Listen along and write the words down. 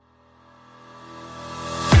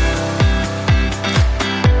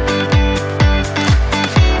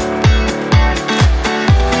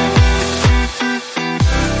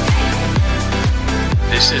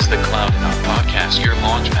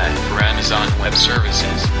web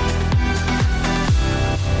services.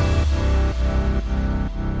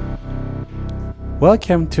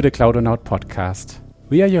 Welcome to the Cloudonaut podcast.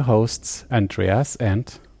 We are your hosts, Andreas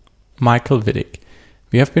and Michael Wittig.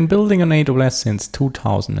 We have been building on AWS since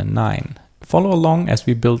 2009. Follow along as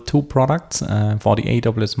we build two products for the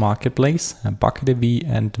AWS Marketplace, BucketAV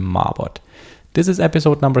and Marbot. This is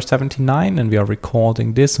episode number 79 and we are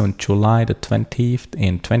recording this on July the 20th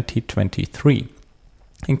in 2023.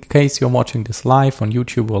 In case you're watching this live on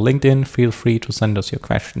YouTube or LinkedIn, feel free to send us your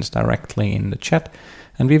questions directly in the chat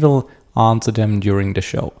and we will answer them during the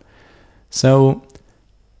show. So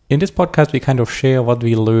in this podcast, we kind of share what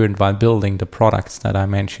we learned while building the products that I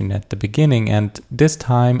mentioned at the beginning. And this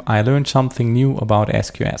time I learned something new about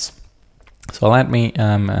SQS. So let me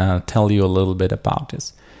tell you a little bit about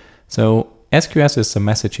this. So SQS is a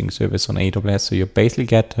messaging service on AWS. So you basically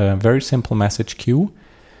get a very simple message queue.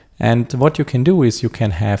 And what you can do is you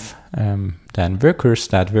can have then workers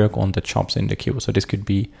that work on the jobs in the queue. So this could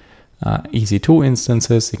be EC2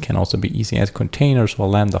 instances. It can also be ECS containers or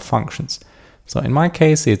Lambda functions. So in my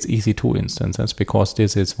case, it's EC2 instances because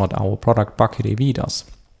this is what our product BucketAV does.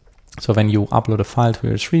 So when you upload a file to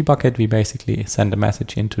your S3 bucket, we basically send a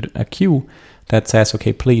message into a queue that says,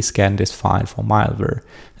 okay, please scan this file for malware.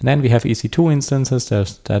 And then we have EC2 instances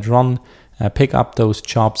that run, pick up those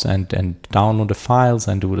jobs and download the files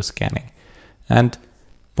and do the scanning. And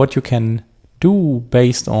what you can do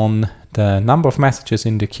based on the number of messages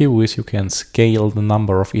in the queue is you can scale the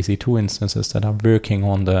number of EC2 instances that are working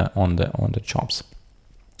on the jobs.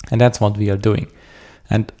 And that's what we are doing.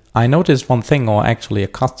 And I noticed one thing, or actually a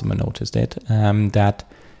customer noticed it, that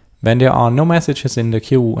when there are no messages in the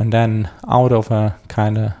queue and then out of a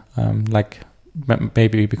kind of like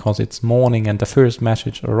maybe because it's morning and the first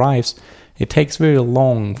message arrives, it takes very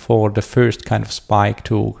long for the first kind of spike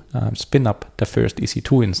to spin up the first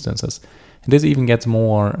EC2 instances. And this even gets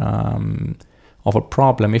more of a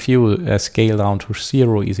problem if you scale down to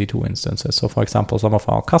 0 EC2 instances. So for example, some of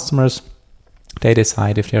our customers, they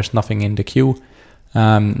decide if there's nothing in the queue,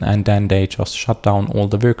 and then they just shut down all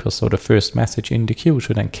the workers. So the first message in the queue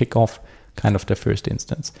should then kick off kind of the first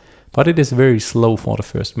instance. But it is very slow for the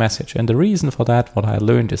first message. And the reason for that, what I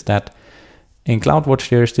learned is that in CloudWatch,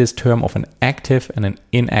 there's this term of an active and an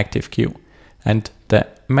inactive queue. And the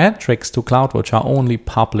metrics to CloudWatch are only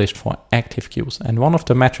published for active queues. And one of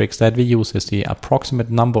the metrics that we use is the approximate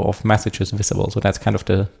number of messages visible. So that's kind of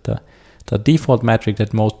the default metric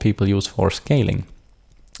that most people use for scaling.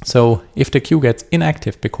 So if the queue gets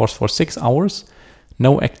inactive because for 6 hours,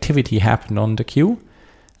 no activity happened on the queue,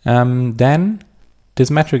 then this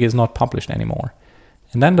metric is not published anymore.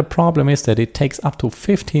 And then the problem is that it takes up to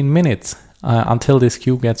 15 minutes until this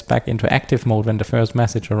queue gets back into active mode when the first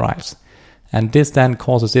message arrives. And this then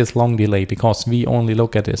causes this long delay because we only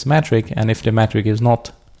look at this metric, and if the metric is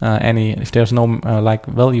not if there's no like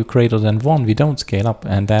value greater than 1, we don't scale up,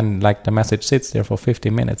 and then like the message sits there for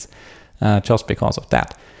 15 minutes just because of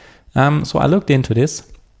that. So I looked into this,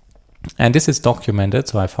 and this is documented,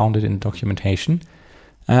 so I found it in documentation,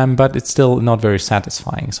 but it's still not very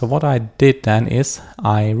satisfying. So what I did then is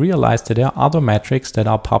I realized that there are other metrics that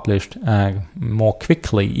are published more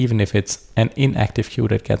quickly, even if it's an inactive queue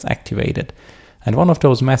that gets activated. And one of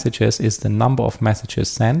those messages is the number of messages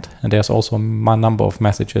sent, and there's also a number of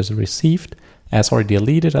messages received,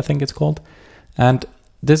 deleted, I think it's called. And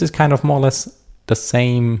this is kind of more or less the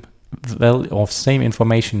same value of same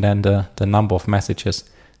information than the number of messages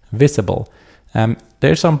visible.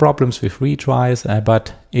 There's some problems with retries,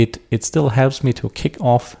 but it still helps me to kick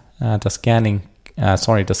off the scaling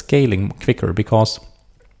quicker because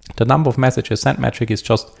the number of messages sent metric is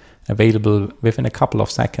just available within a couple of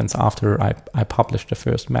seconds after I publish the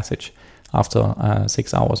first message after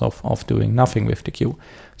 6 hours of doing nothing with the queue.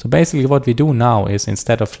 So basically what we do now is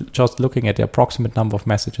instead of just looking at the approximate number of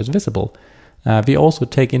messages visible, we also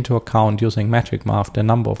take into account using metric math the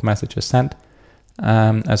number of messages sent,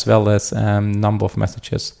 as well as number of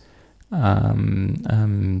messages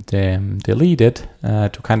deleted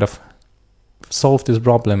to kind of solve this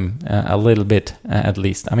problem a little bit at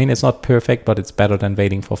least. I mean, it's not perfect, but it's better than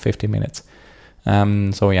waiting for 50 minutes.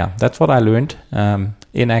 So yeah, that's what I learned.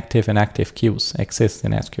 Inactive and active queues exist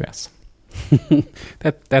in SQS.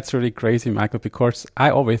 That's really crazy, Michael, because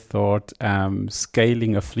I always thought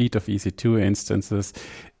scaling a fleet of EC2 instances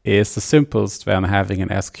is the simplest when having an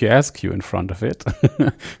SQS queue in front of it,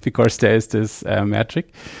 because there is this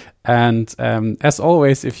metric. And as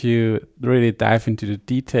always, if you really dive into the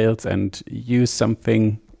details and use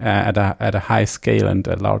something at a high scale and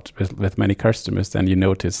a large with many customers, then you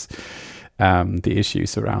notice the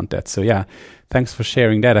issues around that. So yeah, thanks for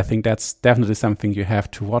sharing that. I think that's definitely something you have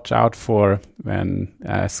to watch out for when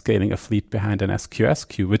scaling a fleet behind an SQS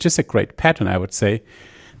queue, which is a great pattern, I would say.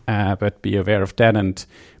 But be aware of that and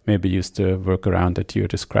maybe use the workaround that you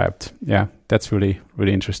described. Yeah, that's really,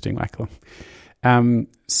 really interesting, Michael.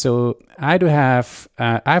 So I do have,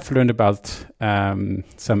 I've learned about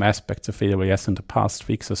some aspects of AWS in the past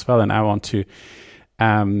weeks as well, and I want to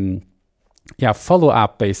follow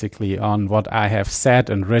up basically on what I have said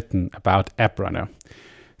and written about AppRunner.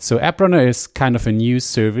 So AppRunner is kind of a new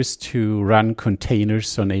service to run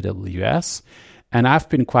containers on AWS. And I've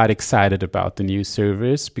been quite excited about the new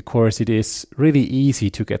service because it is really easy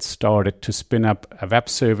to get started to spin up a web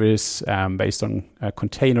service based on a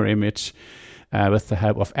container image with the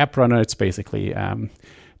help of AppRunner. It's basically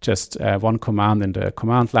just one command in the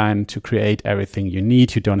command line to create everything you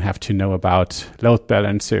need. You don't have to know about load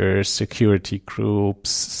balancers, security groups,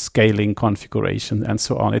 scaling configuration, and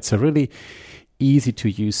so on. It's a really easy to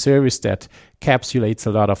use service that encapsulates a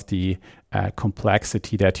lot of the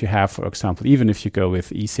complexity that you have. For example, even if you go with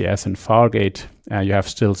ECS and Fargate, you have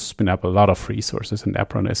still spin up a lot of resources, and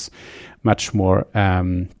AppRunner is much more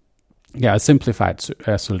a simplified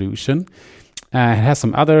solution. It has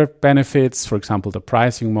some other benefits, for example, the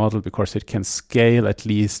pricing model, because it can scale at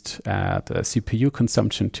least the CPU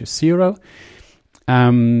consumption to 0.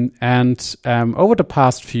 Over the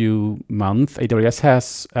past few months, AWS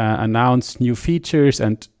has announced new features,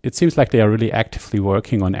 and it seems like they are really actively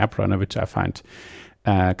working on AppRunner, which I find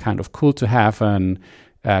kind of cool to have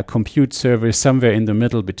a compute service somewhere in the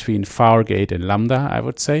middle between Fargate and Lambda, I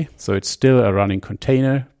would say. So it's still a running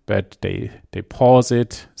container, but they pause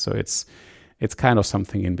it. So it's kind of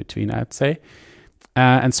something in between, I'd say.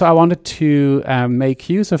 And so I wanted to make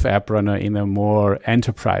use of AppRunner in a more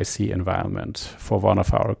enterprisey environment for one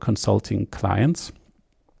of our consulting clients.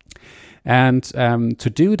 And to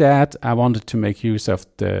do that, I wanted to make use of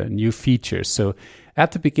the new features. So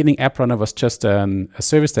at the beginning, AppRunner was just a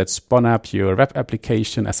service that spun up your web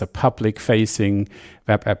application as a public-facing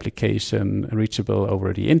web application reachable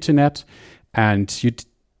over the internet. And you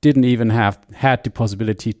didn't even had the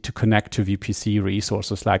possibility to connect to VPC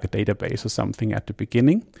resources like a database or something at the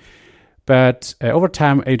beginning. But over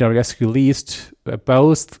time, AWS released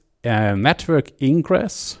both network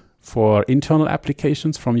ingress for internal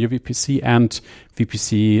applications from your VPC and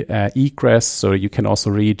VPC egress. So you can also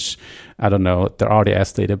reach, the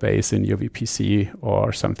RDS database in your VPC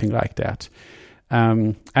or something like that.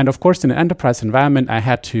 And of course, in an enterprise environment, I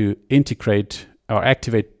had to integrate or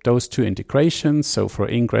activate those two integrations, so for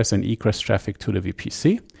ingress and egress traffic to the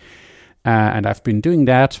VPC. And I've been doing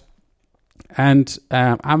that. And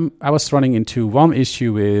I was running into one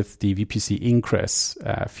issue with the VPC ingress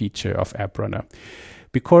feature of AppRunner.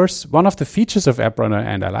 Because one of the features of AppRunner,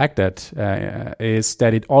 and I like that, is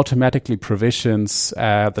that it automatically provisions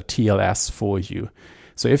the TLS for you.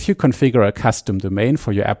 So if you configure a custom domain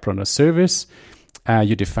for your AppRunner service,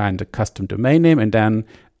 you define the custom domain name, and then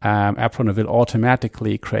AppRunner will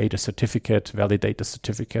automatically create a certificate, validate the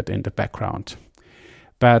certificate in the background.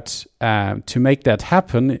 But to make that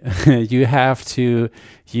happen, you have to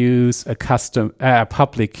use a custom,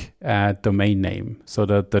 public domain name. So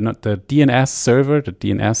the DNS server, the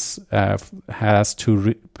DNS has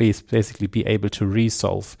to basically be able to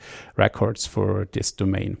resolve records for this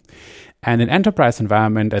domain. And in enterprise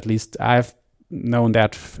environment, at least I've know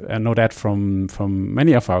that from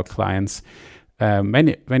many of our clients.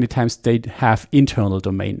 Many times they have internal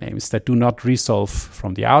domain names that do not resolve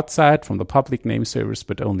from the outside, from the public name servers,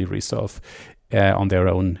 but only resolve on their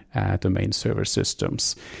own domain server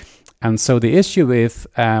systems. And so the issue with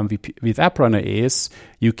AppRunner is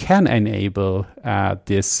you can enable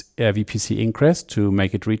this VPC ingress to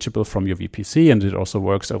make it reachable from your VPC, and it also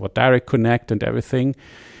works over Direct Connect and everything.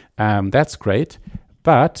 That's great,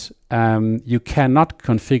 but you cannot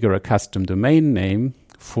configure a custom domain name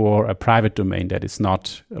for a private domain that is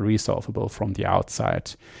not resolvable from the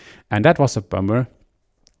outside. And that was a bummer.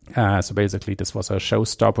 So basically, this was a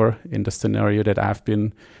showstopper in the scenario that I've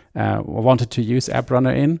been wanted to use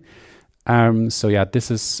AppRunner in.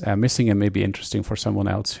 This is missing and maybe interesting for someone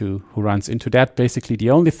else who runs into that. Basically,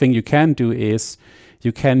 the only thing you can do is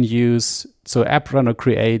you can use, so AppRunner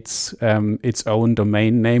creates its own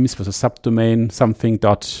domain names with a subdomain, something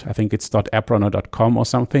I think it's .apprunner.com or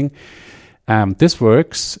something. This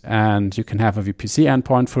works, and you can have a VPC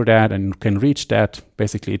endpoint for that, and you can reach that.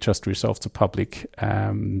 Basically, it just resolves the public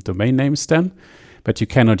domain names then, but you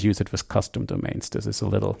cannot use it with custom domains. This is a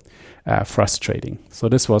little frustrating. So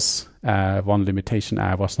this was one limitation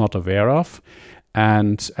I was not aware of.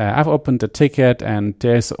 And I've opened the ticket, and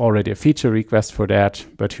there's already a feature request for that,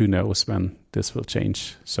 but who knows when this will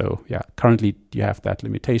change. So yeah, currently you have that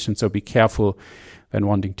limitation. So be careful when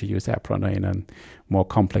wanting to use App Runner in a more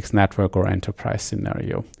complex network or enterprise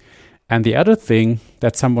scenario. And the other thing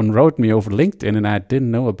that someone wrote me over LinkedIn, and I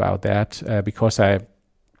didn't know about that because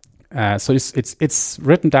so it's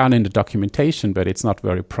written down in the documentation, but it's not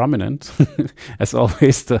very prominent. As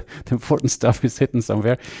always, the important stuff is hidden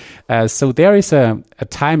somewhere. So there is a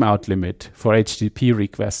timeout limit for HTTP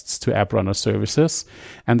requests to App Runner services.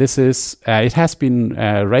 And this is, it has been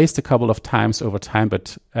raised a couple of times over time,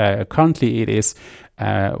 but currently it is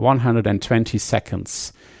 120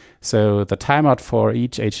 seconds. So the timeout for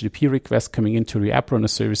each HTTP request coming into the App Runner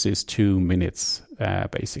service is 2 minutes,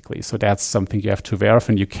 basically. So that's something you have to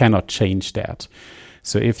verify, and you cannot change that.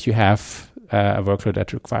 So if you have a workload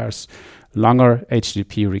that requires longer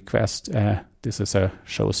HTTP requests, this is a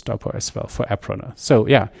showstopper as well for App Runner. So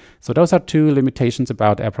yeah, so those are two limitations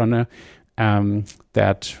about App Runner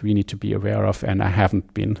that we need to be aware of, and I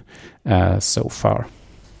haven't been so far.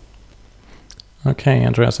 Okay,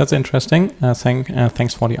 Andreas, that's interesting.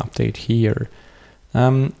 Thanks for the update here.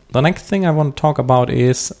 The next thing I want to talk about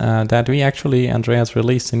is that we actually, Andreas,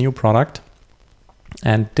 released a new product.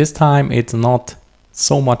 And this time it's not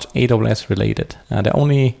so much AWS related. The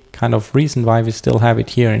only kind of reason why we still have it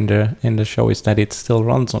here in the show is that it still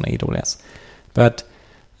runs on AWS. But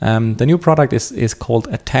the new product is called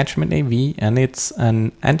Attachment AV, and it's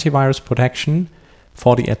an antivirus protection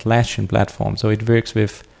for the Atlassian platform. So it works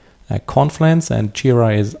with Confluence, and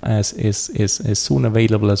Jira is soon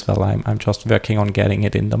available as well. I'm just working on getting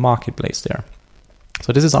it in the marketplace there.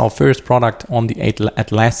 So this is our first product on the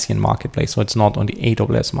Atlassian marketplace, so it's not on the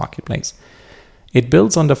AWS marketplace. It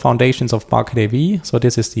builds on the foundations of Bucket AV. So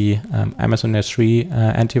this is the Amazon S3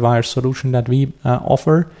 antivirus solution that we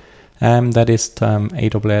offer, that is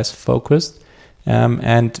AWS focused,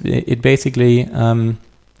 and it basically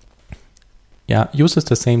uses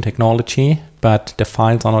the same technology, but the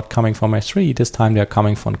files are not coming from S3. This time they're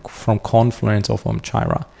coming from Confluence or from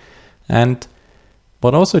Jira. And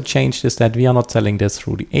what also changed is that we are not selling this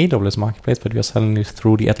through the AWS marketplace, but we are selling it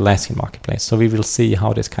through the Atlassian marketplace. So we will see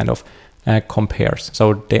how this kind of compares.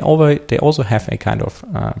 So they also have a kind of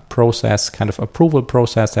process, kind of approval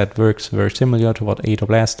process that works very similar to what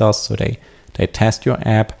AWS does. So they test your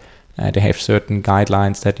app. They have certain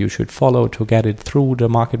guidelines that you should follow to get it through the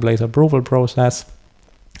marketplace approval process.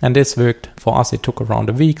 And this worked for us. It took around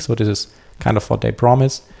a week. So this is kind of what they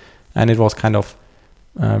promise. And it was kind of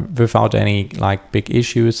without any like big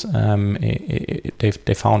issues.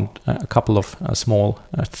 They found a couple of small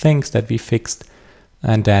things that we fixed.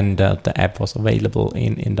 And then the app was available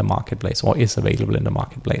in the marketplace, or is available in the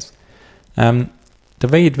marketplace. The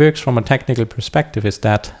way it works from a technical perspective is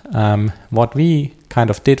that what we kind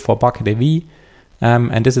of did for Bucket AV,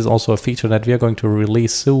 and this is also a feature that we are going to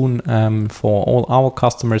release soon for all our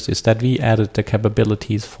customers, is that we added the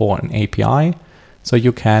capabilities for an API. So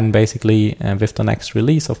you can basically, with the next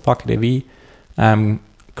release of Bucket AV,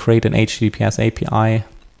 create an HTTPS API,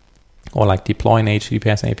 or like deploy an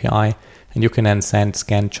HTTPS API, and you can then send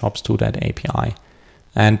scan jobs to that API.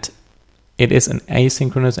 And it is an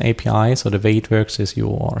asynchronous API, so the way it works is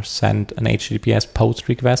you send an HTTPS post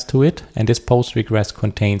request to it, and this post request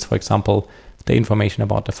contains, for example, the information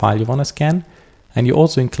about the file you want to scan, and you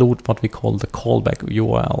also include what we call the callback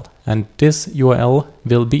URL. And this URL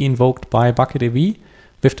will be invoked by Bucket AV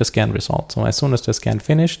with the scan result. So as soon as the scan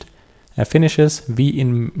finishes, we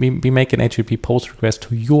make an HTTP post request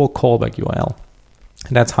to your callback URL.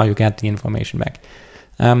 And that's how you get the information back.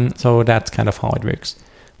 So that's kind of how it works.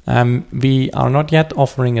 We are not yet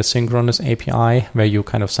offering a synchronous API where you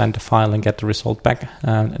kind of send the file and get the result back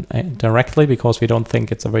directly, because we don't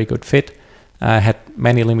think it's a very good fit. Had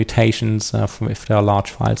many limitations if there are large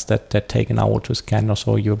files that take an hour to scan or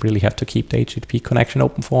so. You really have to keep the HTTP connection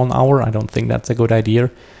open for an hour. I don't think that's a good idea.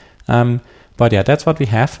 But yeah, that's what we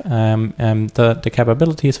have. The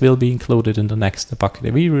capabilities will be included in the next Bucket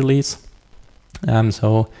AV release.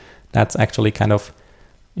 So that's actually kind of,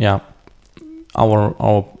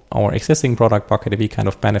 our existing product Bucket AV kind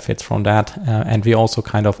of benefits from that, and we also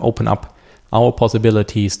kind of open up our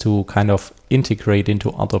possibilities to kind of integrate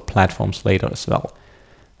into other platforms later as well.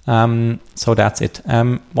 So that's it.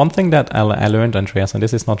 One thing that I learned, Andreas, and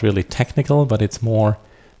this is not really technical, but it's more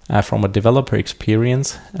from a developer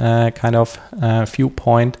experience kind of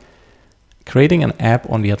viewpoint. Creating an app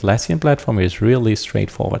on the Atlassian platform is really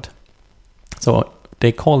straightforward. So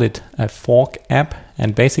they call it a fork app,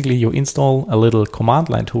 and basically you install a little command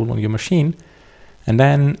line tool on your machine, and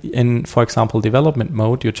then in, for example, development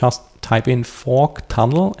mode, you just type in fork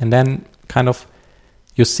tunnel, and then kind of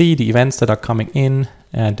you see the events that are coming in,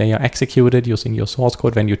 and they are executed using your source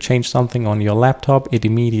code. When you change something on your laptop, it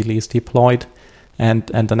immediately is deployed, and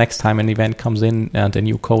the next time an event comes in, the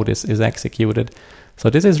new code is executed. So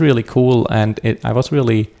this is really cool, and I was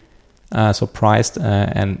really surprised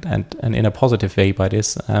and in a positive way by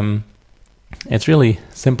this. It's really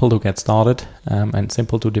simple to get started and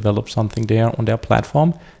simple to develop something there on their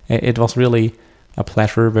platform. It was really a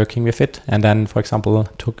pleasure working with it. And then, for example,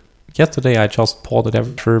 yesterday I just ported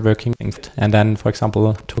everything working, and then, for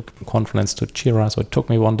example, took Confluence to Jira. So it took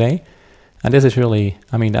me one day. And this is really,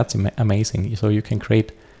 that's amazing. So you can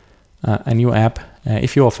create a new app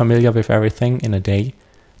if you are familiar with everything in a day.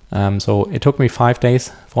 So it took me 5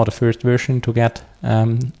 days for the first version to get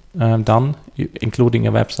done, including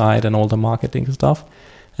a website and all the marketing stuff.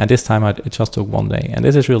 And this time it just took 1 day. And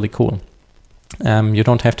this is really cool. You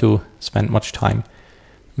don't have to spend much time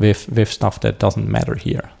with stuff that doesn't matter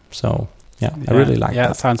here. So I really like that. Yeah,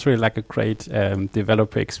 it sounds really like a great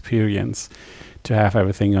developer experience to have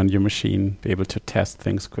everything on your machine, be able to test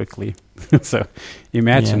things quickly. So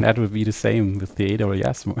imagine that would be the same with the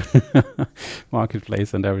AWS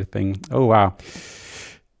marketplace and everything. Oh, wow.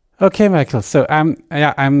 Okay, Michael. So I'm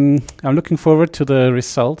looking forward to the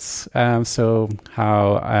results. So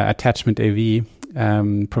how attachment AV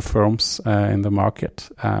performs in the market.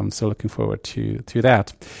 So looking forward to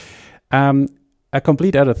that. A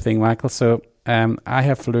complete other thing, Michael. So I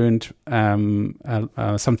have learned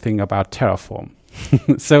something about Terraform.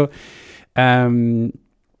 So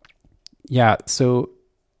so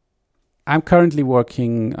I'm currently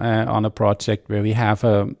working on a project where we have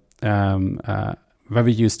where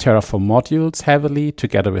we use Terraform modules heavily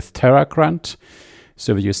together with TerraGrunt.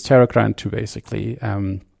 So we use TerraGrunt to basically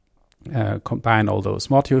combine all those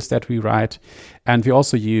modules that we write. And we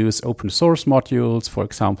also use open source modules, for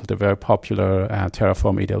example, the very popular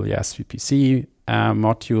Terraform AWS VPC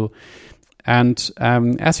module. And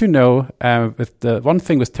as you know, with the one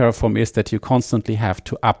thing with Terraform is that you constantly have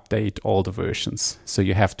to update all the versions. So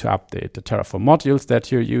you have to update the Terraform modules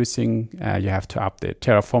that you're using. You have to update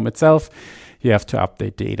Terraform itself. You have to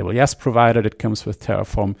update the AWS provider that comes with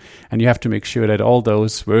Terraform. And you have to make sure that all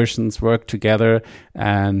those versions work together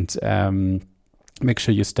and make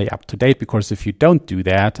sure you stay up to date. Because if you don't do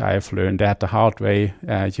that, I've learned that the hard way,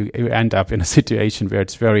 you end up in a situation where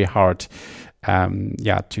it's very hard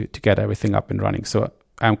to get everything up and running. So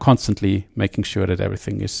I'm constantly making sure that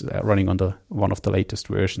everything is running on one of the latest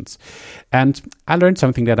versions. And I learned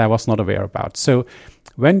something that I was not aware about. So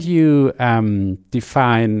when you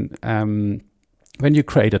when you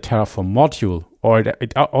create a Terraform module, or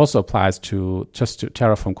it also applies to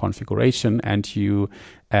Terraform configuration, and you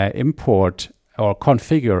import or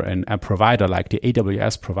configure a provider like the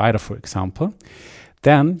AWS provider, for example,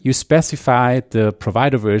 then you specify the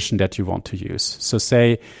provider version that you want to use. So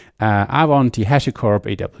say, I want the HashiCorp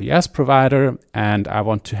AWS provider, and I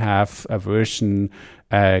want to have a version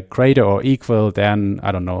greater or equal than,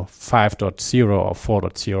 5.0 or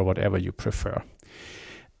 4.0, whatever you prefer.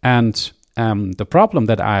 And the problem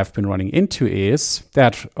that I have been running into is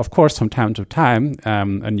that, of course, from time to time,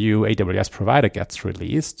 a new AWS provider gets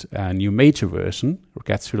released, a new major version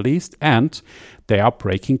gets released, and they are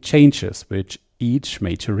breaking changes, which each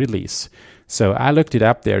major release. So I looked it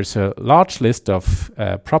up. There's a large list of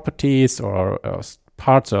properties or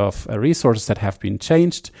parts of resources that have been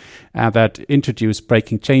changed that introduce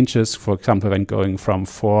breaking changes, for example, when going from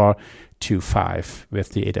 4 to 5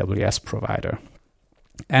 with the AWS provider.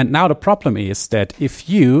 And now the problem is that if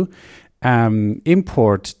you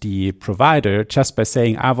import the provider just by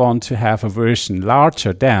saying, I want to have a version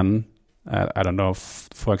larger than,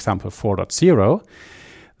 for example, 4.0,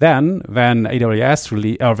 then when AWS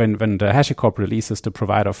when the HashiCorp releases the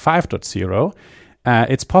provider 5.0,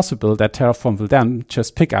 it's possible that Terraform will then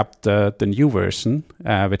just pick up the new version,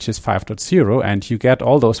 which is 5.0, and you get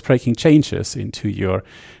all those breaking changes into your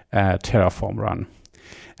Terraform run.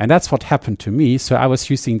 And that's what happened to me. So I was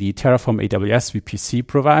using the Terraform AWS VPC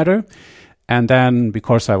provider. And then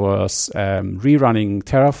because I was rerunning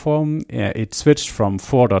Terraform, it switched from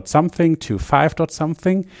 4.something to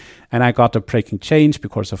 5.something. And I got a breaking change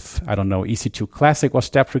because of, EC2 Classic was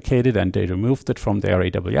deprecated and they removed it from their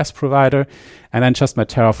AWS provider. And then just my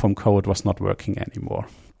Terraform code was not working anymore.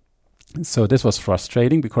 So this was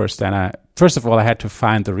frustrating because then first of all, I had to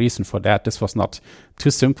find the reason for that. This was not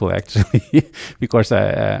too simple, actually, because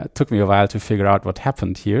it took me a while to figure out what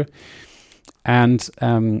happened here. And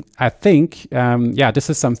I think, this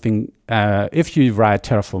is something, if you write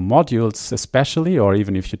Terraform modules especially, or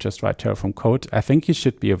even if you just write Terraform code, I think you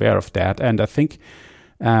should be aware of that. And I think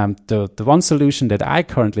the one solution that I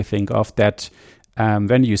currently think of that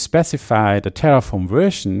when you specify the Terraform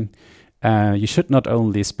version, you should not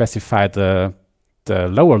only specify the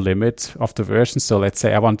lower limit of the version. So let's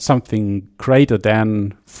say I want something greater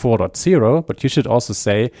than 4.0, but you should also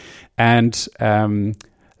say, and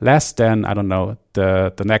less than, I don't know,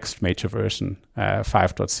 the next major version,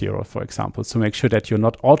 5.0, for example. So make sure that you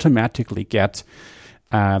not automatically get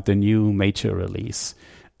the new major release,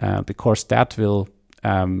 because that will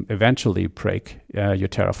eventually break your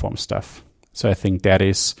Terraform stuff. So I think that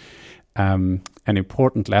is an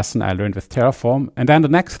important lesson I learned with Terraform. And then the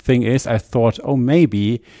next thing is I thought,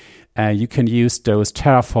 maybe you can use those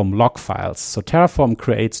Terraform log files. So Terraform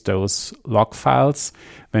creates those log files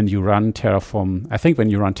when you run Terraform. I think when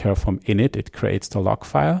you run Terraform init, it creates the log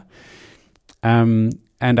file.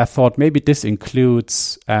 And I thought maybe this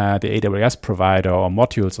includes the AWS provider or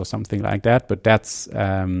modules or something like that, but that's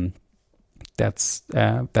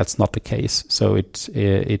not the case. So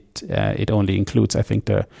it only includes, I think,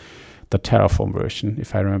 the Terraform version,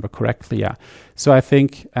 if I remember correctly. Yeah. So I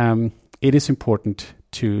think it is important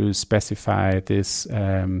to specify this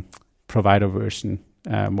provider version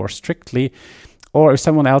more strictly. Or if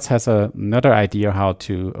someone else has another idea how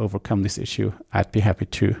to overcome this issue, I'd be happy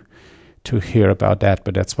to hear about that.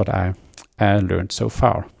 But that's what I learned so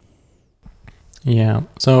far. Yeah,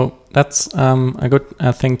 so that's a good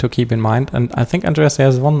thing to keep in mind. And I think, Andreas,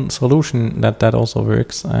 there's one solution that also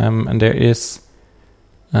works. And there is,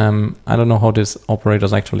 I don't know how this operator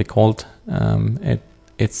is actually called.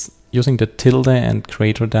 It's using the tilde and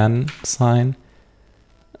greater than sign.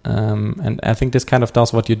 And I think this kind of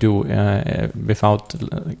does what you do without,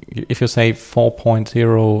 if you say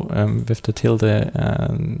 4.0 with the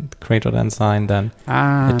tilde greater than sign, then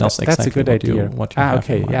it does exactly that's a good idea. What you have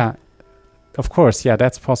okay, in mind. Yeah. Of course, yeah,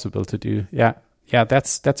 that's possible to do. Yeah,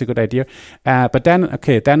 that's a good idea. But then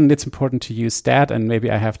it's important to use that, and maybe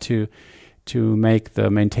I have to make the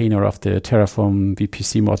maintainer of the Terraform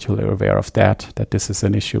VPC module aware of that this is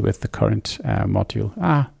an issue with the current module.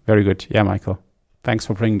 Very good. Yeah, Michael, thanks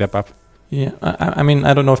for bringing that up. Yeah, I mean,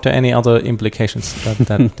 I don't know if there are any other implications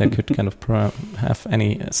that could kind of have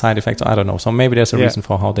any side effects. I don't know. So maybe there's a reason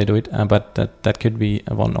for how they do it, but that could be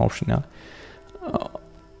one option. Yeah.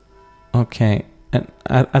 Okay, and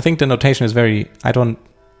I think the notation is very. I don't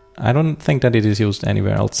think that it is used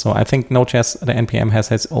anywhere else. So I think Node.js, the npm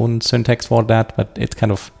has its own syntax for that, but it's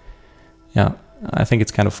kind of, I think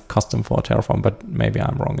it's kind of custom for Terraform. But maybe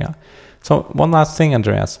I'm wrong. Yeah. So one last thing,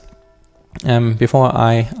 Andreas. Before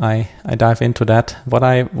I dive into that, what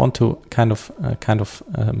I want to kind of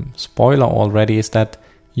spoiler already is that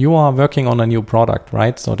you are working on a new product,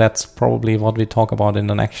 right? So that's probably what we talk about in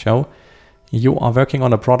the next show. You are working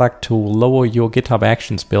on a product to lower your GitHub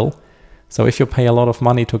Actions bill. So if you pay a lot of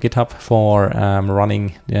money to GitHub for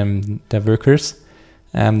running their workers,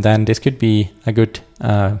 then this could be a good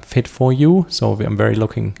fit for you. So I'm very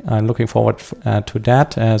looking forward to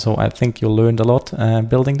that. So I think you learned a lot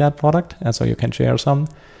building that product. So you can share some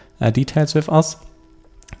details with us.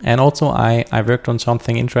 And also I worked on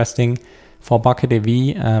something interesting for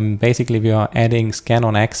BucketAV. Basically, we are adding scan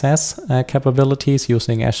on access capabilities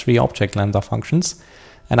using S3 object lambda functions.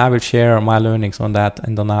 And I will share my learnings on that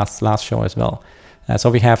in the last show as well. So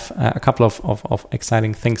we have a couple of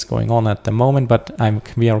exciting things going on at the moment, but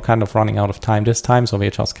we are kind of running out of time this time, so we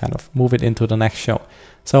just kind of move it into the next show.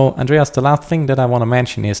 So Andreas, the last thing that I want to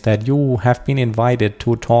mention is that you have been invited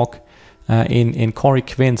to talk in Corey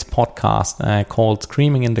Quinn's podcast called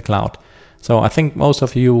Screaming in the Cloud. So I think most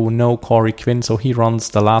of you know Corey Quinn, so he runs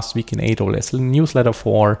the Last Week in AWS newsletter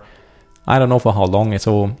for, I don't know for how long,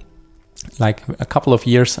 so like a couple of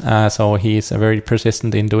years. So he's very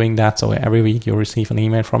persistent in doing that. So every week you receive an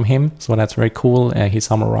email from him. So that's very cool. He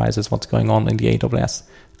summarizes what's going on in the AWS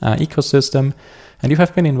ecosystem. And you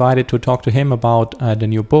have been invited to talk to him about the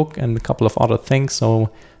new book and a couple of other things.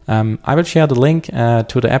 So I will share the link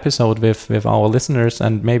to the episode with our listeners.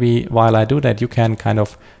 And maybe while I do that, you can kind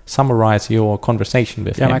of summarize your conversation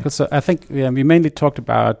with him. Yeah, Michael. So I think we mainly talked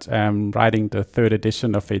about writing the third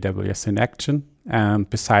edition of AWS in Action. And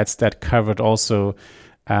besides that, covered also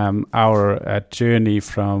our journey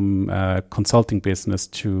from consulting business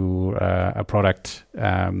to a product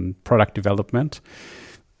development.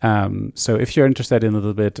 So if you're interested in a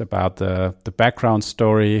little bit about the background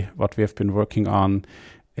story, what we have been working on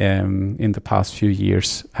in the past few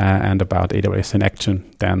years, and about AWS in Action,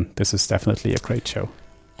 then this is definitely a great show.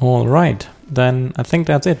 All right, then I think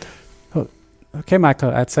that's it. Okay,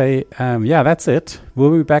 Michael, I'd say, that's it.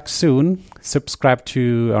 We'll be back soon. Subscribe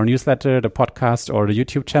to our newsletter, the podcast, or the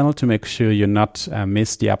YouTube channel to make sure you not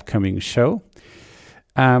miss the upcoming show.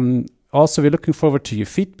 Also, we're looking forward to your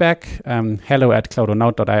feedback.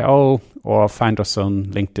 hello@cloudonaut.io, or find us on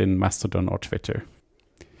LinkedIn, Mastodon, or Twitter.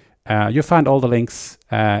 You'll find all the links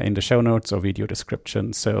in the show notes or video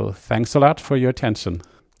description. So thanks a lot for your attention.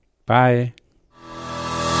 Bye.